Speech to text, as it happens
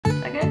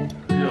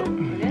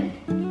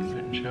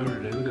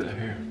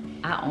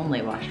I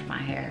only washed my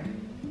hair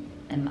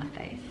and my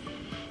face.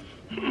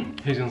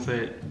 Who's gonna say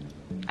it?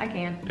 I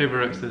can. Paper,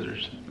 rock,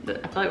 scissors.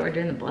 I feel like we're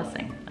doing the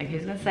blessing. Like,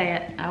 who's gonna say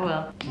it? I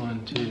will.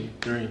 1, 2,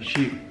 3,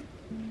 shoot.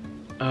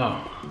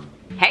 Oh.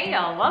 Hey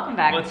y'all, welcome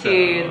back What's to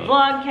the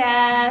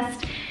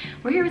vlogcast.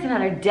 We're here with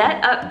another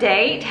debt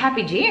update.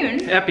 Happy June.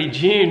 Happy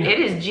June. It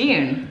is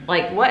June.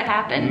 Like, what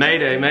happened?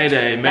 Mayday,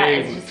 Mayday. That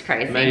is just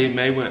crazy.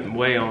 May went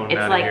way on It's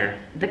out like of here.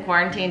 the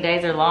quarantine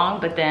days are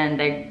long, but then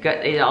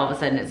all of a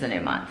sudden it's a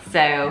new month.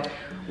 So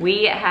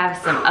we have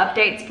some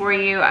updates for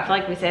you. I feel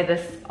like we say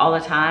this all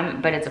the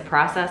time, but it's a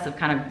process of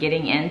kind of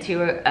getting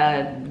into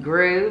a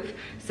groove.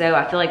 So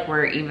I feel like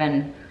we're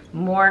even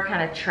more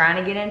kind of trying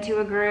to get into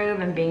a groove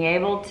and being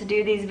able to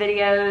do these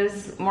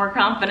videos more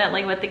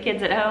confidently with the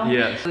kids at home.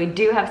 Yes. We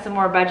do have some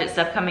more budget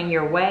stuff coming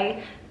your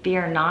way.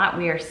 Fear not,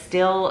 we are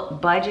still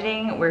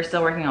budgeting. We're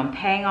still working on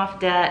paying off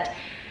debt.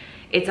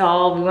 It's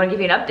all, we want to give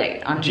you an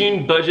update on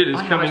June budget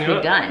is coming we've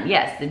up. done.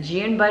 Yes, the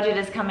June budget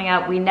is coming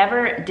up. We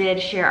never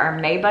did share our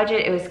May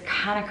budget. It was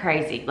kind of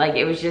crazy. Like,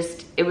 it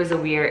was a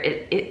weird,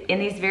 in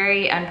these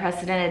very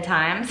unprecedented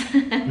times,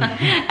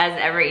 as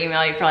every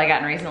email you've probably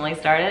gotten recently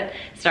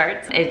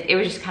starts, it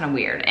was just kind of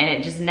weird. And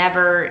it just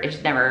never,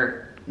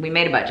 we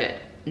made a budget.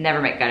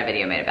 Never got a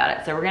video made about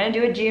it. So we're gonna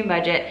do a June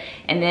budget,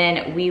 and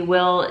then we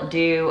will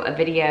do a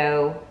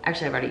video.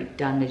 Actually, I've already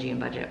done the June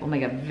budget. We'll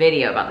make a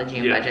video about the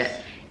June budget.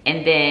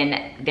 And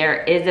then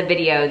there is a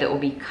video that will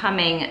be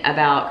coming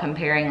about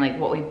comparing like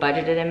what we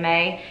budgeted in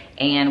May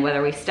and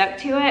whether we stuck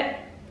to it.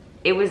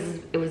 It was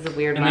a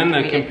weird month. And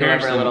then the we did go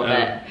over a little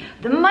bit.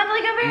 The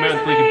monthly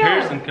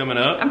comparison coming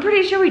up. I'm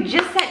pretty sure we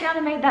just sat down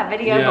and made that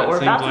video, Yeah, but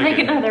we're about to like make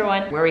another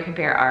one where we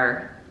compare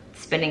our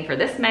spending for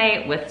this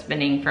May with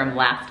spending from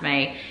last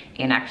May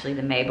and actually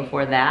the May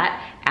before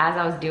that. As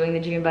I was doing the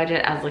June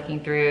budget, I was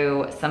looking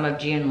through some of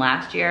June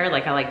last year.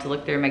 Like, I like to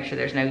look through and make sure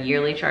there's no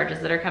yearly charges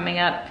that are coming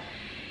up.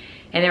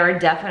 And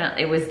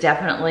it was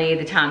definitely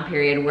the time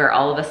period where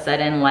all of a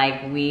sudden,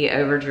 like, we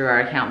overdrew our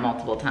account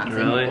multiple times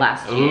in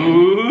last June.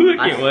 Ooh,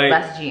 I can't wait.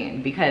 Last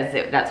June, because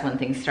that's when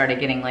things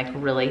started getting like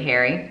really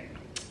hairy.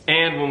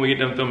 And when we get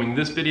done filming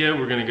this video,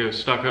 we're gonna go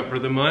stock up for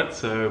the month.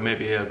 So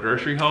maybe a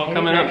grocery haul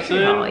coming up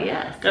soon.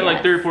 Got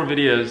like 3 or 4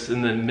 videos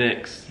in the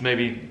mix,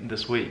 maybe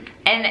this week.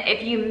 And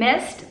if you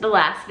missed the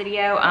last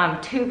video,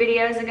 2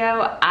 videos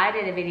ago, I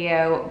did a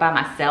video by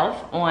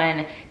myself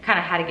on kind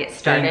of how to get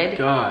started. Thank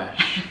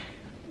gosh.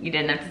 You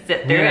didn't have to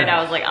sit through it.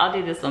 I was like, I'll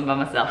do this one by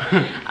myself.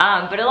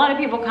 But a lot of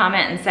people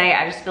comment and say,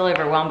 I just feel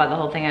overwhelmed by the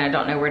whole thing and I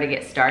don't know where to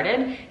get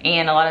started.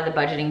 And a lot of the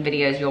budgeting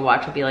videos you'll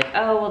watch will be like,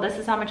 oh, well, this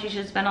is how much you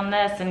should spend on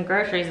this and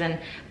groceries.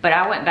 But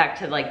I went back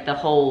to like the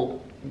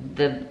whole,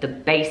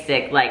 the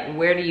basic, like,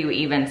 where do you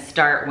even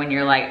start when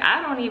you're like,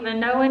 I don't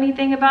even know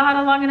anything about how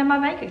to log into my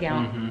bank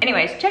account.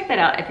 Anyways, check that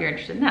out if you're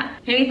interested in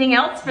that. Anything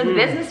else for the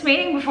business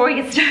meeting before we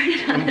get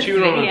started on this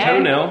video? I'm chewing on a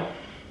toenail.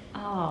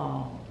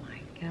 Oh.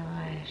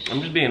 I'm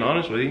just being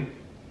honest with you.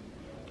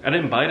 I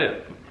didn't bite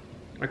it.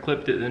 I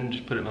clipped it and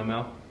just put it in my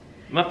mouth.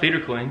 My feet are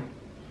clean.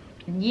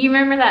 You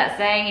remember that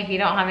saying, if you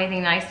don't have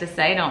anything nice to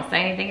say, don't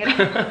say anything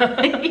at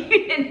all? You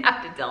didn't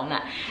have to tell them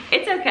that.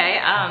 It's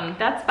okay,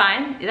 that's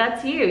fine.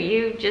 That's you.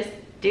 You just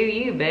do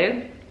you,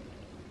 boo.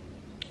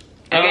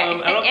 Okay. I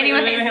don't think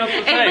there's anything else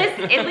to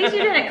say. At least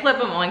you didn't clip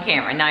them on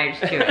camera. Now you're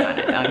just chewing on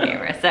it on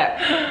camera. So,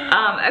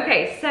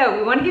 okay, so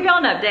we want to give y'all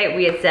an update.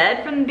 We had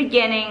said from the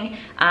beginning,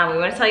 we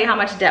want to tell you how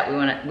much debt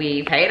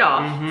we paid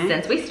off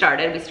since we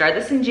started. We started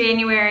this in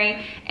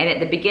January, and at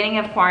the beginning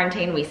of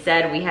quarantine, we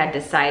said we had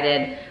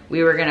decided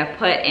we were going to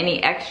put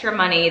any extra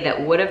money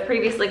that would have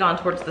previously gone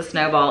towards the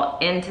snowball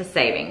into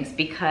savings,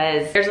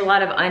 because there's a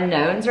lot of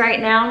unknowns right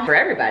now for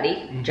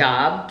everybody.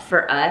 Job,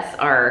 for us,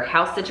 our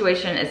house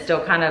situation is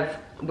still kind of,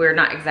 we're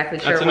not exactly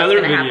sure what's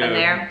going to happen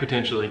there.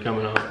 Potentially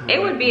coming up.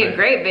 It would be a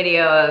great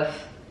video of,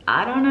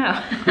 I don't know.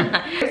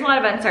 There's a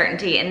lot of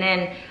uncertainty, and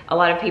then a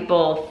lot of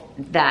people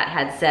that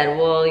had said,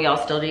 well,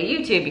 y'all still do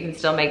YouTube, you can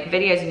still make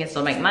videos, you can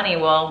still make money.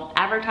 Well,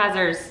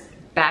 advertisers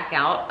back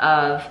out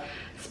of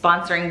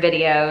sponsoring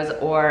videos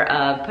or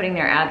putting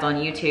their ads on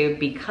YouTube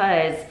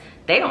because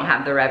they don't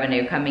have the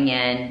revenue coming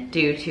in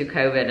due to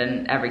COVID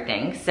and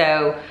everything.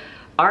 So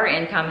our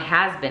income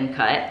has been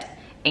cut,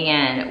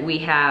 and we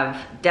have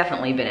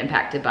definitely been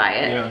impacted by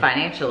it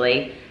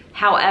financially.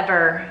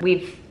 However,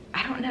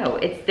 I don't know,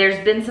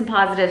 there's been some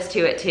positives to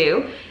it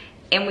too.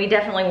 And we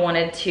definitely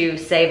wanted to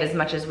save as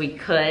much as we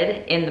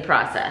could in the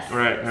process.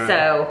 Right.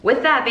 So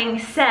with that being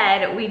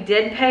said, we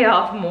did pay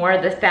off more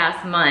this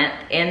past month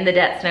in the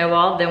debt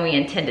snowball than we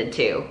intended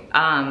to.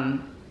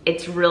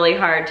 It's really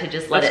hard to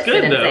just let it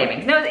sit in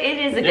savings. No, it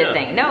is a good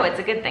thing. No, it's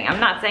a good thing. I'm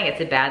not saying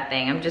it's a bad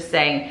thing. I'm just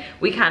saying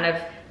we kind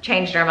of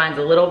changed our minds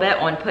a little bit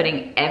on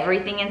putting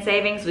everything in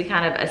savings. We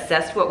kind of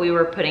assessed what we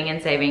were putting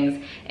in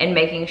savings and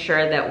making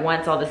sure that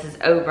once all this is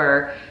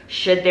over,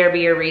 should there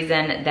be a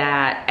reason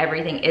that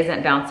everything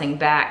isn't bouncing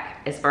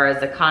back as far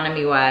as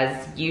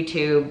economy-wise,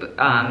 YouTube,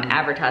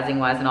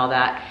 advertising-wise and all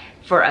that,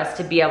 for us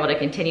to be able to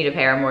continue to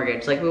pay our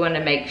mortgage. Like, we wanted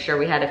to make sure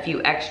we had a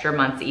few extra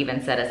months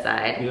even set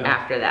aside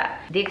after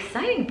that. The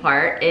exciting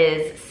part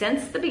is,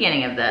 since the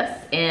beginning of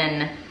this,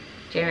 in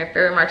January,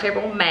 February, March,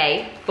 April,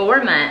 May,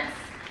 4 months,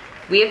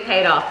 we have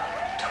paid off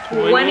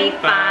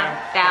 $25,000.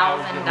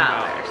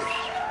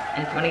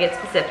 And if you want to get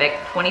specific,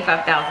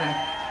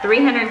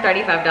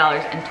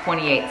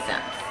 $25,335.28.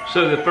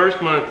 So the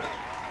first month,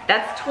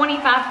 that's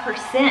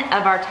 25%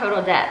 of our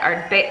total debt.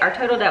 Our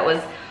total debt was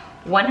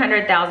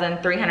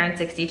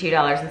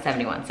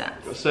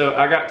 $100,362.71. So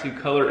I got to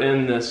color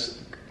in this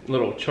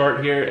little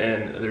chart here,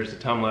 and there's a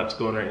time lapse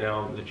going right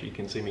now that you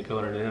can see me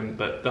coloring it in,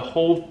 but the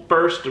whole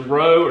first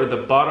row or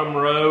the bottom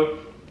row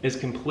is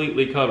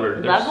completely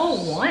covered. Level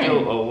 1. There's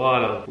still a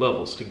lot of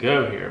levels to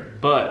go here,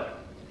 but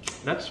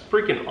that's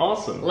freaking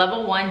awesome.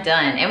 Level 1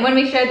 done. And when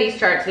we show these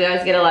charts, we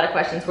always get a lot of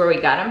questions where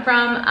we got them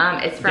from.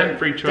 It's from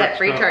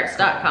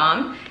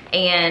debtfreecharts.com.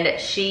 And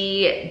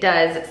she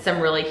does some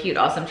really cute,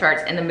 awesome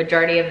charts, and the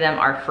majority of them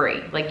are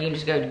free. Like, you can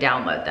just go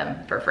download them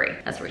for free.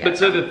 That's where we got. But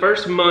so the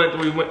first month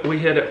we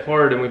hit it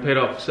hard, and we paid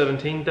off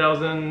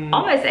 $17,000,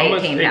 almost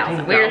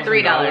 $18,000. We were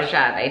 $3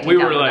 shy of $18,000. We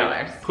were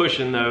like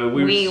pushing though.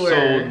 We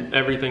sold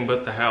everything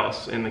but the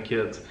house and the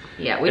kids.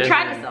 Yeah, we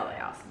tried to sell the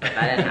house, but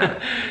that didn't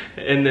happen.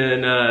 And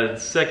then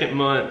second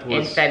month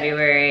was in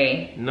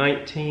February,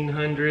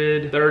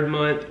 $1,900. Third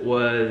month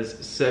was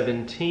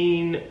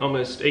 $1,700,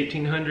 almost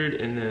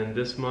 $1,800, and then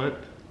this month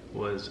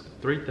was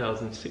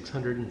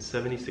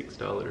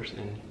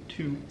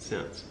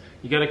 $3,676.02.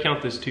 You gotta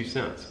count those 2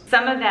 cents.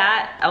 Some of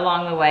that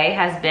along the way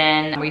has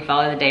been, we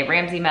follow the Dave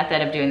Ramsey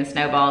method of doing the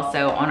snowball.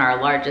 So on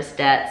our largest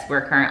debts,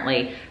 we're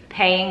currently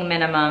paying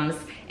minimums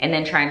and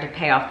then trying to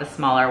pay off the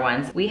smaller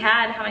ones. We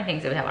had, how many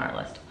things did we have on our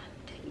list?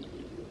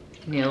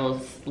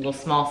 Neil's little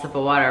small sip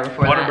of water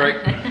before water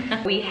that.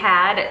 break. We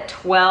had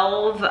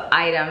 12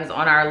 items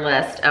on our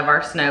list of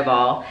our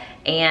snowball,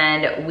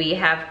 and we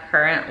have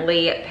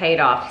currently paid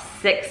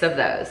off 6 of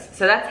those.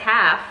 So that's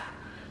half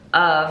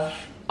of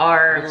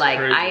our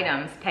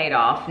items paid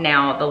off.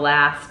 Now the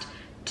last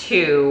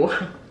 2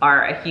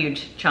 are a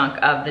huge chunk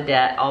of the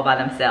debt all by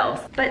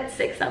themselves, but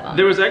 6 of them.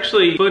 There was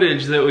actually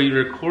footage that we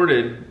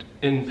recorded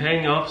in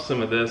paying off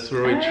some of this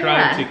where we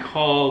tried to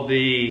call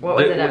a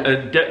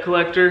debt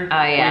collector.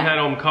 Oh yeah. We had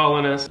them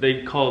calling us.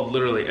 They called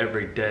literally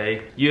every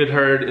day. You had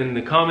heard in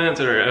the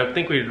comments, or I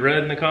think we'd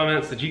read in the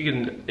comments, that you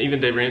can,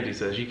 even Dave Ramsey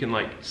says, you can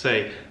like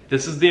say,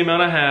 this is the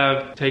amount I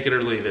have, take it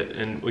or leave it,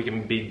 and we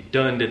can be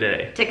done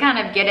today. To kind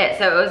of get it,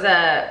 so it was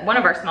one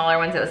of our smaller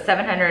ones, it was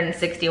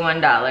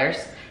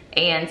 $761.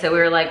 And so we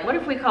were like, what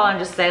if we call and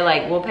just say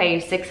like, we'll pay you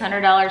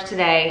 $600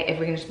 today if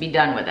we can just be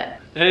done with it.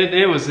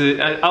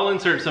 I'll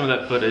insert some of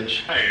that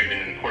footage. Hi, you've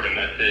been important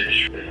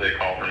message. This is a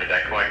call from a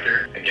debt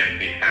collector. Again,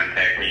 please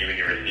contact me when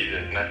you receive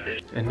this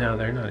message. And now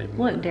they're not even.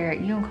 Look,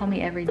 Derek, you don't call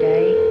me every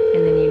day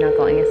and then you're not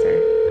gonna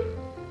answer.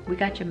 We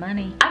got your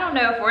money. I don't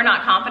know if we're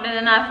not confident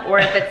enough or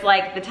if it's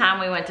like the time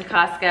we went to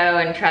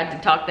Costco and tried to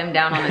talk them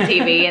down on the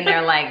TV and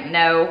they're like,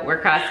 no,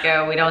 we're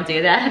Costco, we don't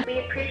do that. We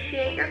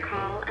appreciate your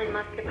call and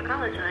must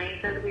apologize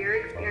as we are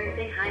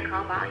experiencing high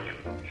call volume.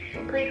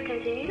 Please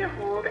continue to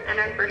hold and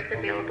our first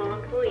available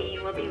employee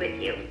will be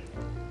with you.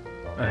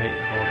 I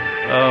hate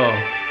holding. Oh.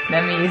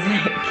 The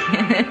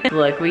music.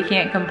 Look, we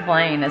can't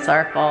complain. It's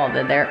our fault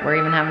that we're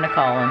even having to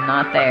call them,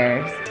 not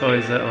theirs. It's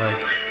always that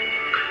like.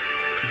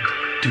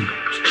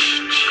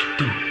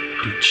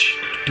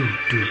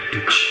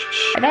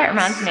 That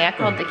reminds me, I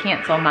called to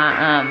cancel my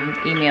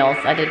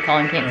emails. I did call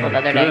and cancel the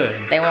other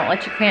day. They won't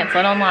let you cancel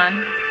it online.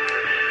 I'm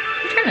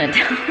trying to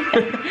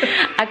tell you.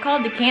 I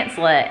called to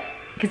cancel it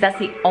because that's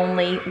the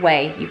only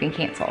way you can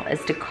cancel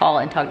is to call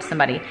and talk to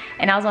somebody.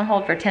 And I was on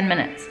hold for 10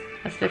 minutes.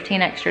 That's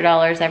 $15 extra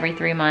every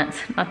 3 months.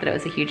 Not that it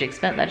was a huge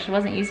expense. I just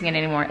wasn't using it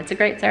anymore. It's a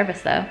great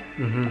service though.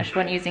 I just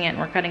wasn't using it and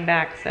we're cutting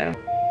back, so.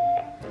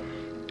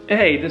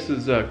 Hey, this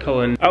is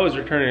Cullen. I was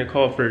returning a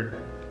call for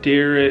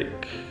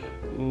Derek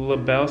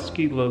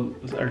Lebowski,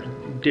 or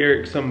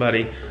Derek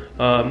somebody.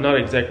 I'm not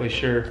exactly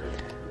sure.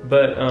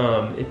 But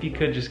if you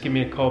could just give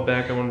me a call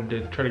back, I wanted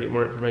to try to get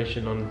more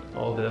information on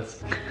all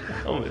this.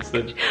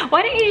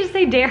 Why didn't you just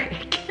say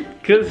Derek?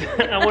 Because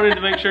I wanted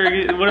to make sure,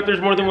 what if there's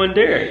more than one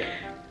Derek?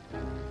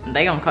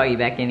 They gonna call you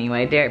back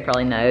anyway. Derek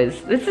probably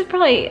knows. This is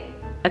probably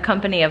a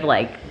company of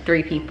like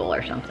 3 people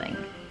or something.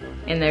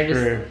 And they're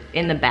just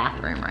in the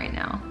bathroom right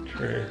now.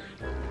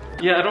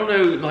 Yeah, I don't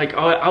know, like,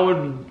 I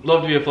would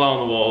love to be a fly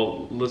on the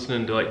wall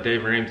listening to like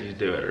Dave Ramsey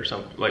do it or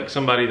something. Like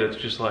somebody that's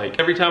just like,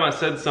 every time I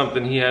said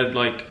something, he had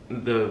like,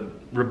 the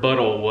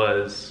rebuttal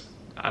was,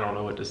 I don't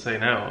know what to say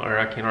now, or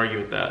I can't argue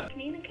with that.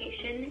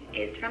 Communication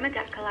is from a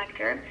debt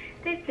collector.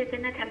 This is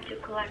an attempt to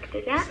collect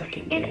the debt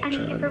and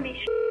any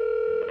information.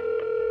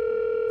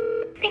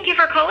 Thank you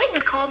for calling.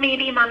 This call may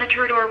be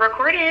monitored or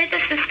recorded.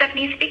 This is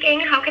Stephanie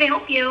speaking. How can I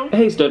help you?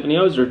 Hey Stephanie,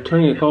 I was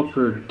returning a call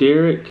for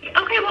Derek.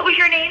 Okay, what was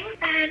your name?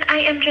 And I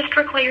am just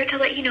required to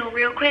let you know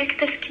real quick,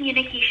 this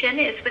communication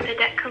is with a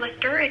debt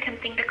collector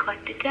attempting to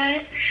collect a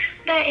debt.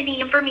 That any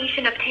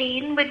information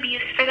obtained would be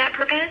used for that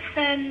purpose,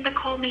 and the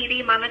call may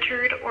be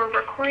monitored or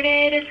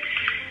recorded.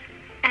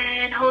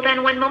 And hold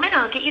on one moment,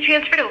 I'll get you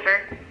transferred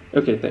over.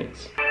 Okay,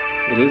 thanks.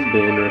 It is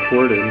being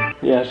recorded.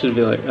 Yeah, I should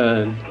be like,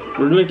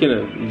 we're making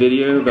a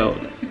video about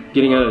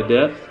getting out of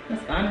debt.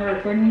 That's fine, we're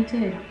recording you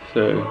too.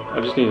 So I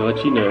just need to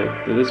let you know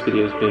that this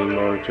video is being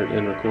monitored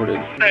and recorded.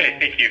 Hi,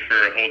 thank you for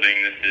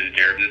holding. This is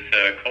Derek. Is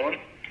this Cullen?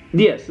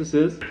 Yes, this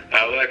is.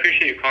 Well, I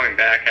appreciate you calling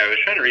back. I was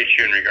trying to reach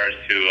you in regards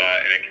to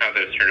an account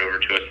that was turned over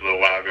to us a little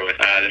while ago.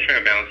 They're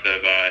showing a balance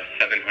of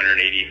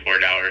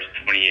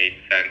 $784.28.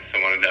 So I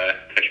wanted to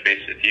touch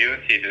base with you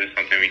and see if there's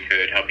something we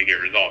could help you get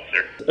resolved,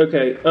 sir.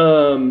 Okay,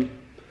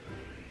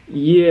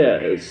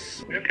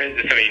 yes. Okay, is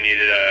this something you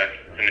needed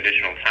some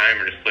additional time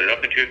or to split it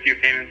up into a few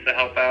payments to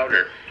help out,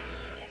 or?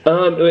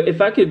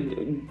 If I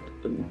could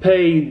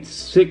pay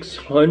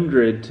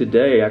 $600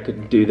 today, I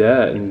could do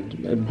that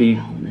and be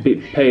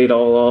paid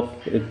all off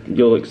if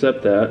you'll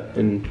accept that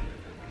and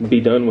be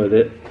done with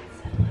it.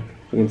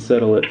 We can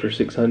settle it for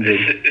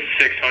 $600.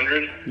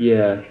 600?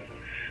 Yeah.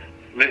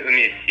 Let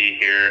me see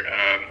here.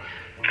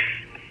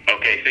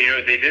 Okay, so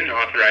they didn't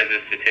authorize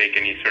us to take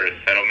any sort of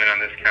settlement on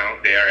this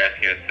count. They are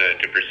asking us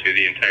to pursue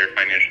the entire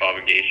financial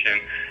obligation.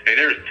 I mean,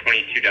 there was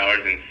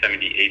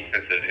 $22.78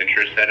 of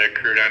interest that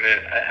accrued on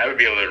it. I would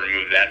be able to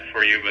remove that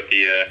for you, but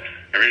the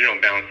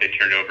original balance they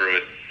turned over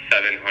was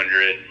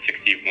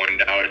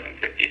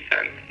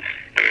 $761.50.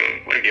 I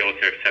mean, wouldn't be able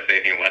to accept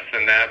anything less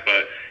than that,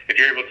 but if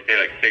you're able to pay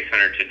like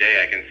 $600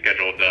 today, I can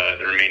schedule the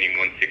remaining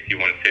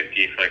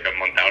 $161.50 for like a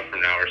month out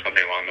from now or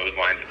something along those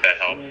lines, if that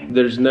helps.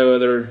 There's no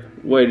other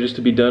way just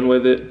to be done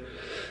with it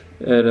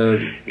at a...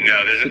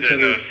 No, there's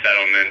no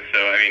settlement, so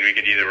I mean, we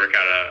could either work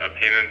out a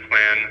payment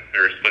plan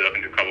or split up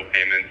into a couple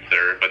payments,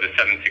 but the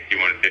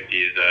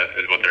 $761.50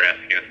 is what they're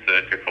asking us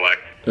to collect.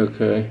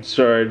 Okay.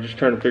 Sorry, just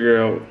trying to figure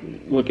out,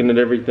 looking at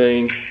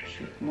everything.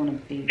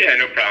 Yeah,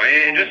 no problem.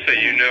 And just so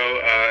you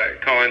know,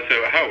 Colin,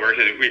 so how it works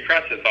is we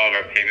process all of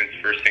our payments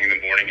first thing in the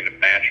morning in a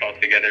batch all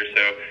together.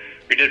 So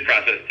we did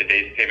process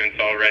today's payments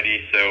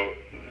already, so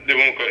they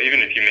won't go, even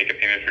if you make a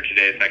payment for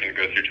today, it's not going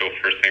to go through till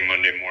first thing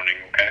Monday morning,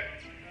 okay?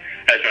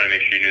 I just want to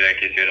make sure you knew that in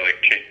case you had to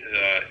like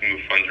move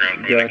funds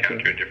around from an account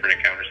to a different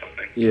account or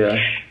something. Yeah.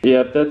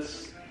 Yeah, if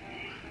that's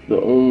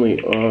the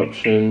only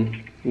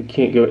option. You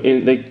can't go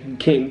in, they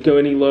can't go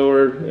any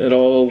lower at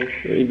all,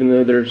 even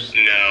though there's...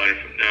 No,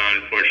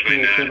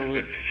 unfortunately not.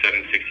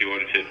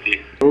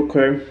 $761.50.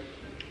 Okay.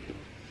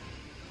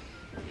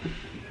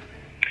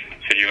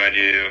 So do you want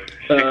to do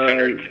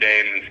 600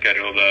 today and then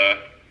schedule the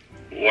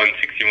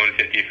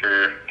 $161.50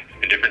 for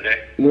a different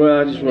day?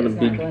 Well, I just want to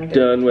be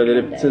done with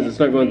it. Since it's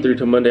not going through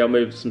till Monday, I'll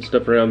move some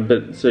stuff around.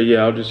 But so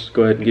yeah, I'll just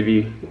go ahead and give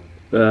you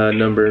a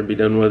number and be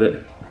done with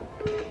it.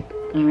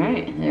 All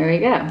right, there we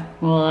go.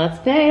 Well, that's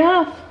paid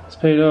off. It's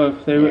paid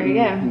off. They There you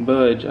wouldn't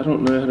budge. I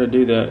don't know how to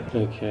do that.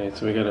 Okay,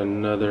 so we got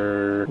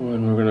another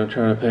one we're gonna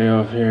try to pay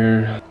off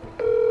here.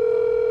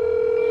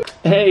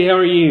 Hey, how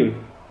are you?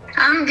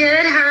 I'm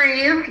good. How are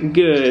you?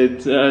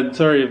 Good.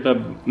 Sorry if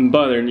I'm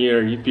bothering you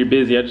or if you're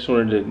busy. I just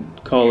wanted to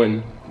call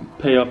and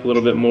pay off a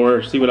little bit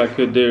more, see what I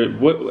could do.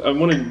 I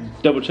want to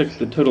double check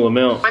the total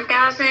amount.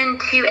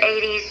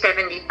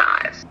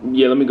 $1,280.75.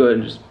 Yeah, let me go ahead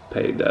and just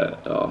pay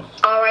that off.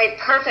 All right,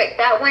 perfect.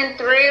 That went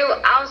through.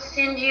 I'll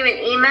send you an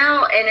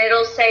email and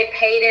it'll say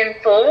paid in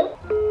full.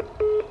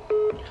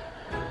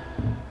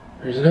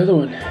 There's another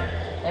one.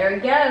 There we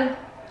go.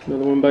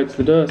 Another one bites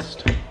the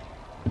dust.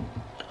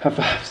 High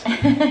fives.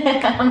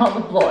 I'm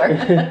on the floor.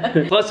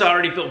 Plus, I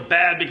already feel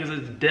bad because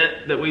it's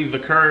debt that we've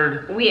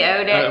incurred. We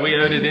owed it. We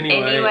owed it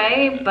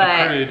anyway.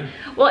 But accrued.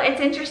 Well,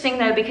 it's interesting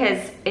though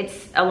because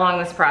it's along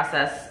this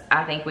process.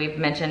 I think we've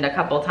mentioned a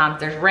couple of times.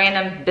 There's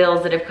random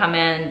bills that have come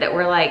in that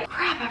we're like,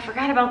 crap, I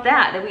forgot about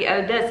that we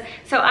owed this.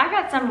 So I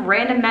got some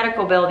random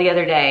medical bill the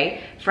other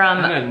day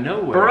from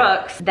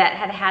Brooks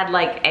that had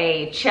like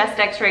a chest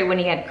x-ray when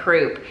he had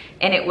croup,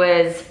 and it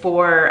was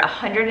for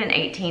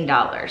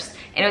 $118.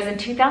 And it was in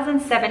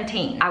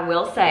 2017. I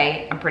will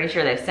say, I'm pretty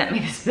sure they've sent me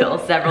this bill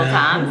several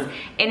times.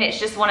 And it's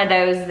just one of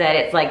those that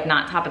it's like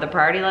not top of the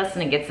priority list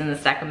and it gets in the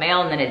stack of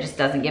mail and then it just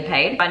doesn't get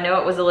paid. I know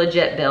it was a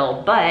legit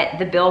bill, but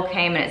the bill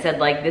came and it said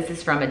like, this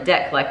is from a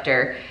debt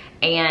collector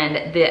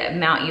and the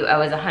amount you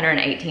owe is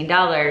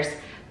 $118,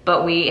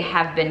 but we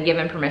have been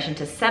given permission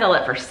to settle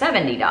it for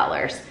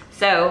 $70.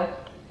 So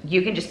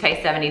you can just pay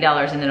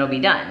 $70 and then it'll be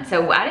done.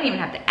 So I didn't even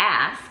have to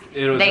ask.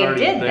 They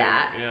did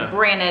that. Yeah.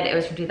 Granted, it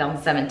was from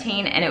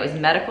 2017 and it was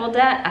medical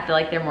debt. I feel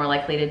like they're more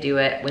likely to do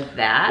it with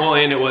that. Well,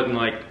 and it wasn't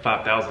like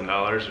 $5,000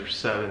 or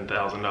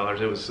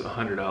 $7,000. It was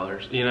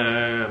 $100. You know,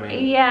 I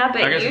mean. Yeah,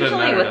 but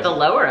usually with the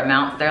lower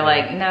amounts, they're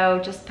like, no,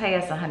 just pay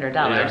us $100.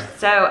 Yeah.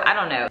 So I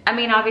don't know. I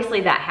mean,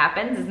 obviously that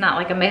happens. It's not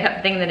like a made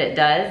up thing that it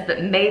does,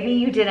 but maybe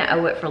you didn't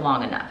owe it for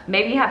long enough.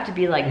 Maybe you have to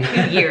be like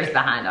 2 years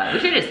behind on it. We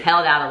should have just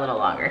held out a little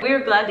longer. We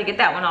were glad to get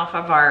that one off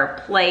of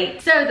our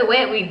plate. So the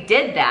way we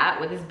did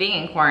that with us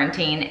being in quarantine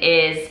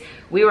is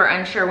we were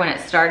unsure when it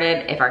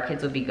started if our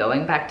kids would be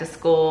going back to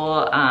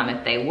school,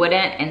 if they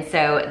wouldn't, and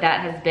so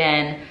that has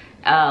been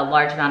a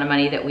large amount of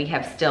money that we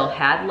have still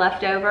had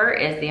left over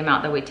is the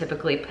amount that we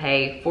typically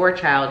pay for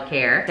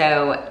childcare.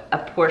 So a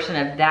portion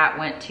of that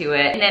went to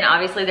it. And then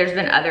obviously there's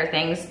been other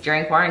things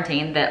during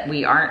quarantine that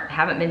we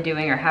haven't been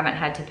doing or haven't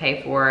had to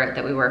pay for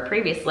that we were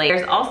previously.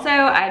 There's also,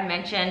 I had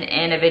mentioned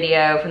in a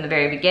video from the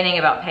very beginning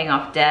about paying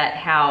off debt,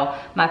 how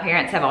my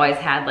parents have always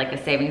had like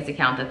a savings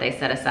account that they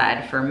set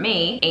aside for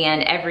me,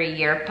 and every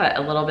year put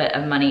a little bit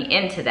of money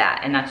into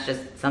that. And that's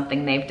just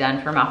something they've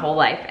done for my whole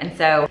life. And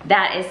so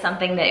that is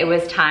something that it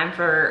was time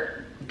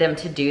for them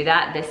to do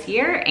that this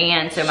year.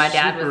 And so my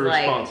dad was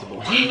like,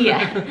 responsible.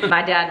 Yeah,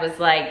 my dad was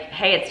like,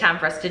 hey, it's time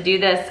for us to do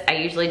this. I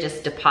usually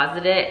just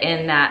deposit it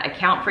in that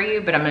account for you,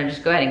 but I'm gonna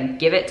just go ahead and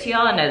give it to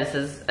y'all. I know this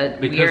is a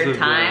weird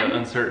time,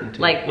 uncertainty,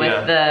 like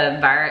with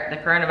the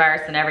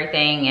coronavirus and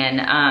everything.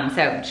 And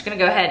so I'm just gonna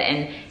go ahead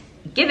and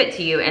give it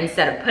to you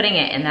instead of putting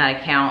it in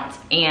that account.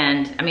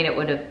 And I mean, it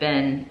would have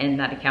been in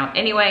that account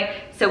anyway.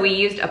 So we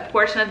used a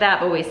portion of that,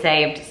 but we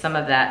saved some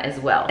of that as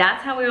well.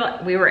 That's how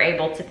we were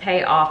able to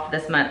pay off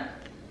this month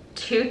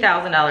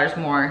 $2,000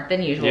 more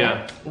than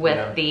usual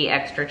with the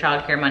extra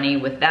childcare money,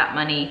 with that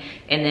money,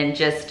 and then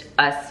just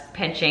us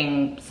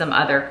pinching some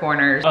other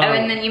corners. Oh,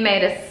 and then you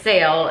made a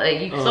sale.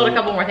 You sold a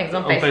couple more things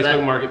on Facebook. On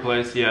Facebook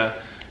Marketplace,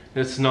 yeah.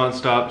 It's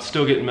nonstop,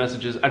 still getting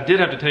messages. I did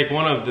have to take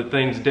one of the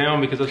things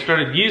down because I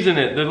started using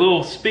it, the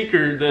little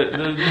speaker that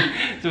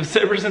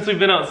ever since we've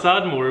been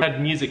outside more, I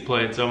had music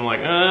playing, so I'm like,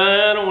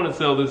 I don't want to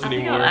sell this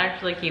anymore. I'll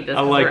actually keep this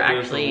because we're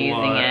actually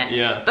using it.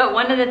 Yeah. But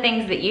one of the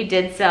things that you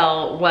did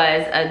sell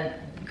was a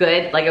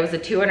good, like it was a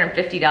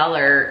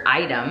 $250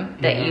 item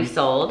that you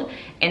sold.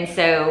 And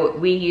so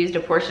we used a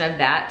portion of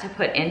that to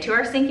put into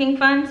our sinking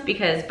funds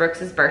because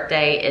Brooks's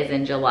birthday is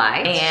in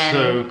July. That's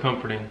so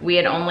comforting. We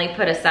had only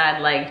put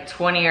aside like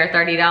 $20 or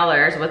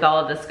 $30 with all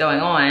of this going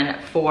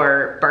on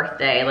for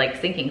birthday,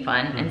 like sinking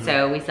fund. And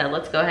so we said,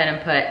 let's go ahead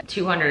and put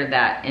 200 of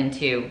that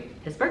into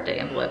his birthday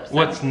envelope. So.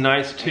 What's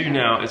nice too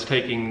now is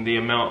taking the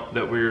amount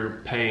that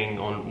we're paying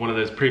on one of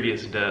those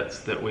previous debts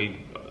that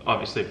we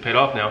obviously paid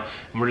off now,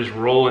 and we're just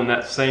rolling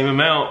that same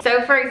amount.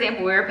 So for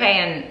example, we were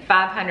paying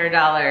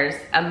 $500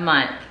 a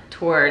month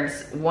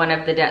towards one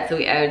of the debts that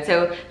we owed.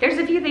 So there's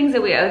a few things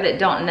that we owe that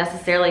don't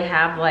necessarily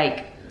have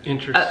like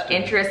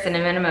interest and a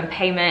minimum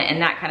payment and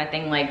that kind of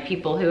thing, like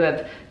people who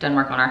have done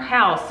work on our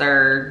house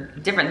or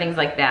different things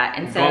like that.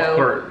 And so golf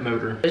cart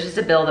motor. It was just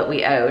a bill that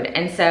we owed.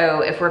 And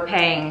so if we're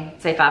paying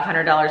say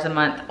 $500 a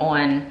month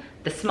on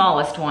the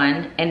smallest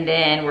one, and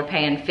then we're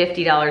paying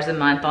 $50 a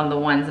month on the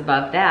ones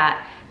above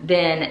that,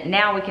 then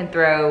now we can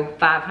throw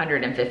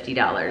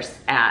 $550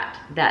 at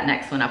that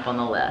next one up on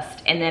the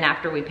list. And then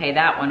after we pay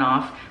that one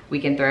off, we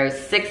can throw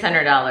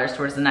 $600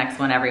 towards the next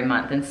one every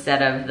month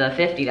instead of the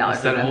 $50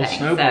 it's that whole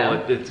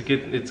snowball. So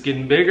it's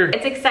getting bigger.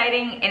 It's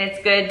exciting and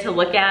it's good to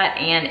look at.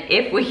 And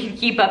if we could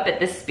keep up at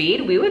this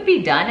speed, we would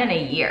be done in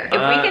a year. If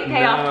we could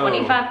pay off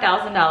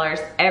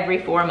 $25,000 every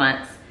 4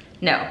 months,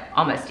 no,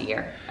 almost a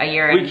year.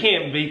 We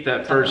can't beat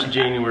that first like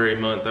January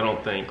month, I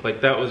don't think.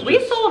 Like that was just...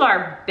 We sold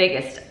our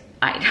biggest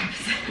items.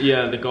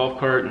 Yeah, the golf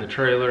cart and the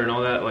trailer and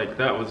all that, like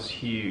that was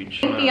huge.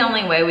 I think the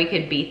only way we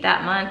could beat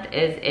that month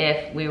is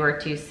if we were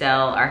to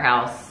sell our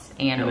house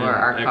and or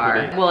our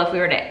car. Well, if we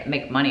were to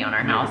make money on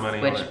our house,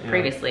 which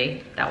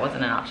previously that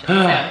wasn't an option.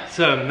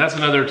 So that's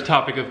another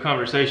topic of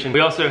conversation. We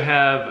also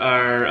have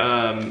our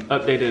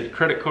updated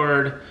credit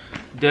card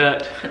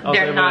debt.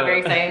 They're not very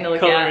exciting to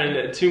look at.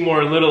 And 2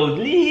 more little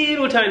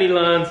tiny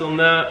lines on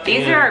that.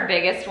 These are our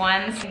biggest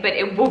ones, but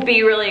it will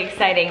be really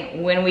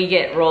exciting when we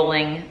get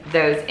rolling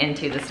those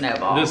into the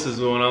snowball. This is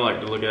the one I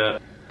like to look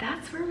at.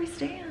 That's where we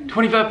stand.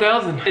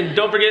 25,000. And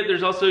don't forget,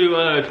 there's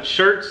also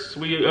shirts.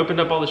 We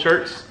opened up all the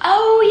shirts.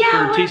 Oh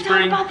yeah, I want to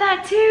talk about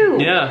that too.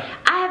 Yeah.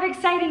 I have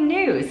exciting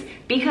news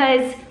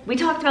because we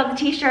talked about the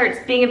t-shirts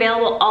being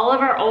available. All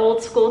of our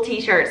old school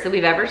t-shirts that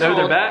we've ever sold.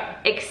 They're back?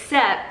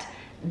 Except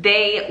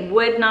they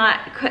would not,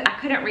 I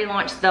couldn't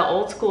relaunch the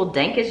old school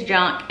Dank is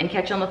Junk and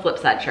Catch on the Flip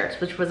Side shirts,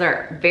 which was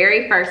our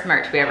very first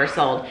merch we ever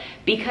sold,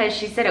 because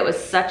she said it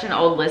was such an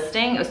old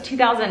listing. It was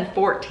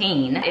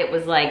 2014. It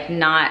was like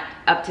not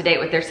up to date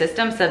with their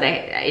system, so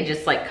it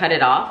just like cut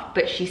it off.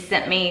 But she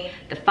sent me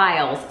the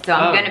files, so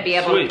I'm gonna be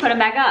able to put them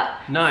back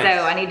up. Nice.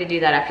 So I need to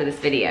do that after this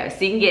video,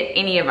 so you can get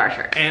any of our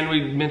shirts. And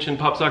we mentioned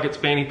Pop Sockets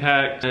fanny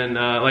packs and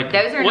like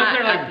those are not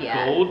like up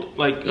yet. Gold,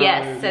 like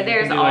yes. So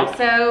there's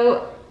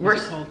also. We're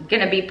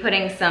gonna be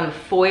putting some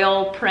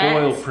foil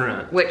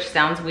print. Which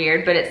sounds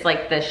weird, but it's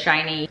like the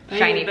shiny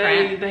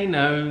print. They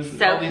know.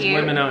 So all these cute.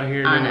 Women out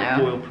here know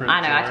foil print.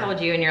 I know. I told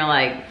you, and you're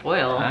like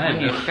foil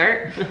on your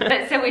shirt.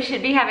 But so we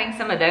should be having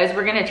some of those.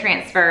 We're gonna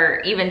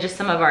transfer even just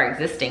some of our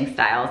existing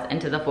styles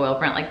into the foil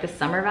print, like the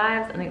summer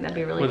vibes. I think that'd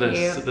be really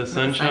cute. With the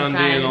sunshine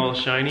being all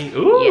shiny.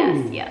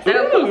 Ooh. Yes.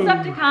 So cool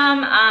stuff to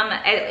come.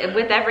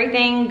 With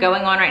everything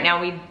going on right now,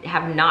 we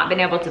have not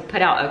been able to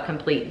put out a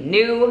complete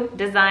new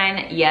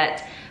design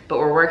yet. but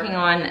we're working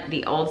on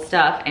the old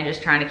stuff and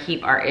just trying to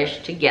keep our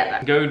ish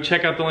together. Go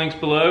check out the links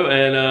below,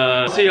 and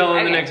I'll see y'all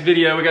in the next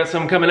video. We got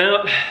some coming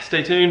out.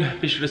 Stay tuned.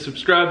 Be sure to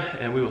subscribe,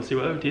 and we will see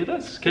what OT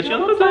does. Catch you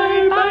on the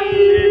day.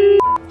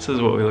 Bye. This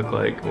is what we look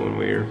like when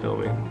we are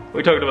filming.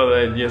 We talked about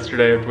that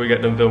yesterday after we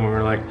got done filming. We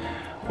were like,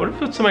 what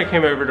if somebody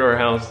came over to our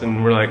house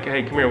and we're like,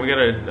 hey, come here, we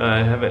gotta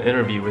have an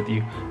interview with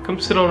you. Come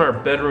sit on our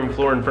bedroom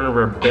floor in front of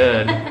our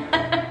bed,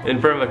 in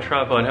front of a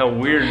tripod. How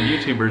weird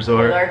YouTubers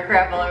are. With our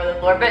crap all over the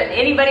floor. But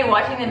anybody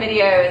watching the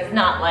video is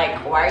not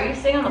like, why are you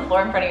sitting on the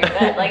floor in front of your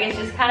bed? Like, it's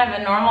just kind of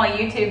a normal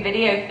YouTube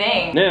video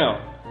thing. Now,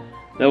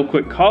 they'll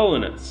quit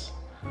calling us.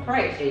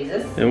 Right,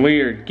 Jesus. And we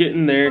are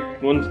getting there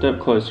one step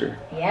closer.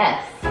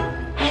 Yes.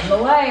 On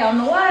the way, on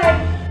the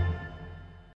way.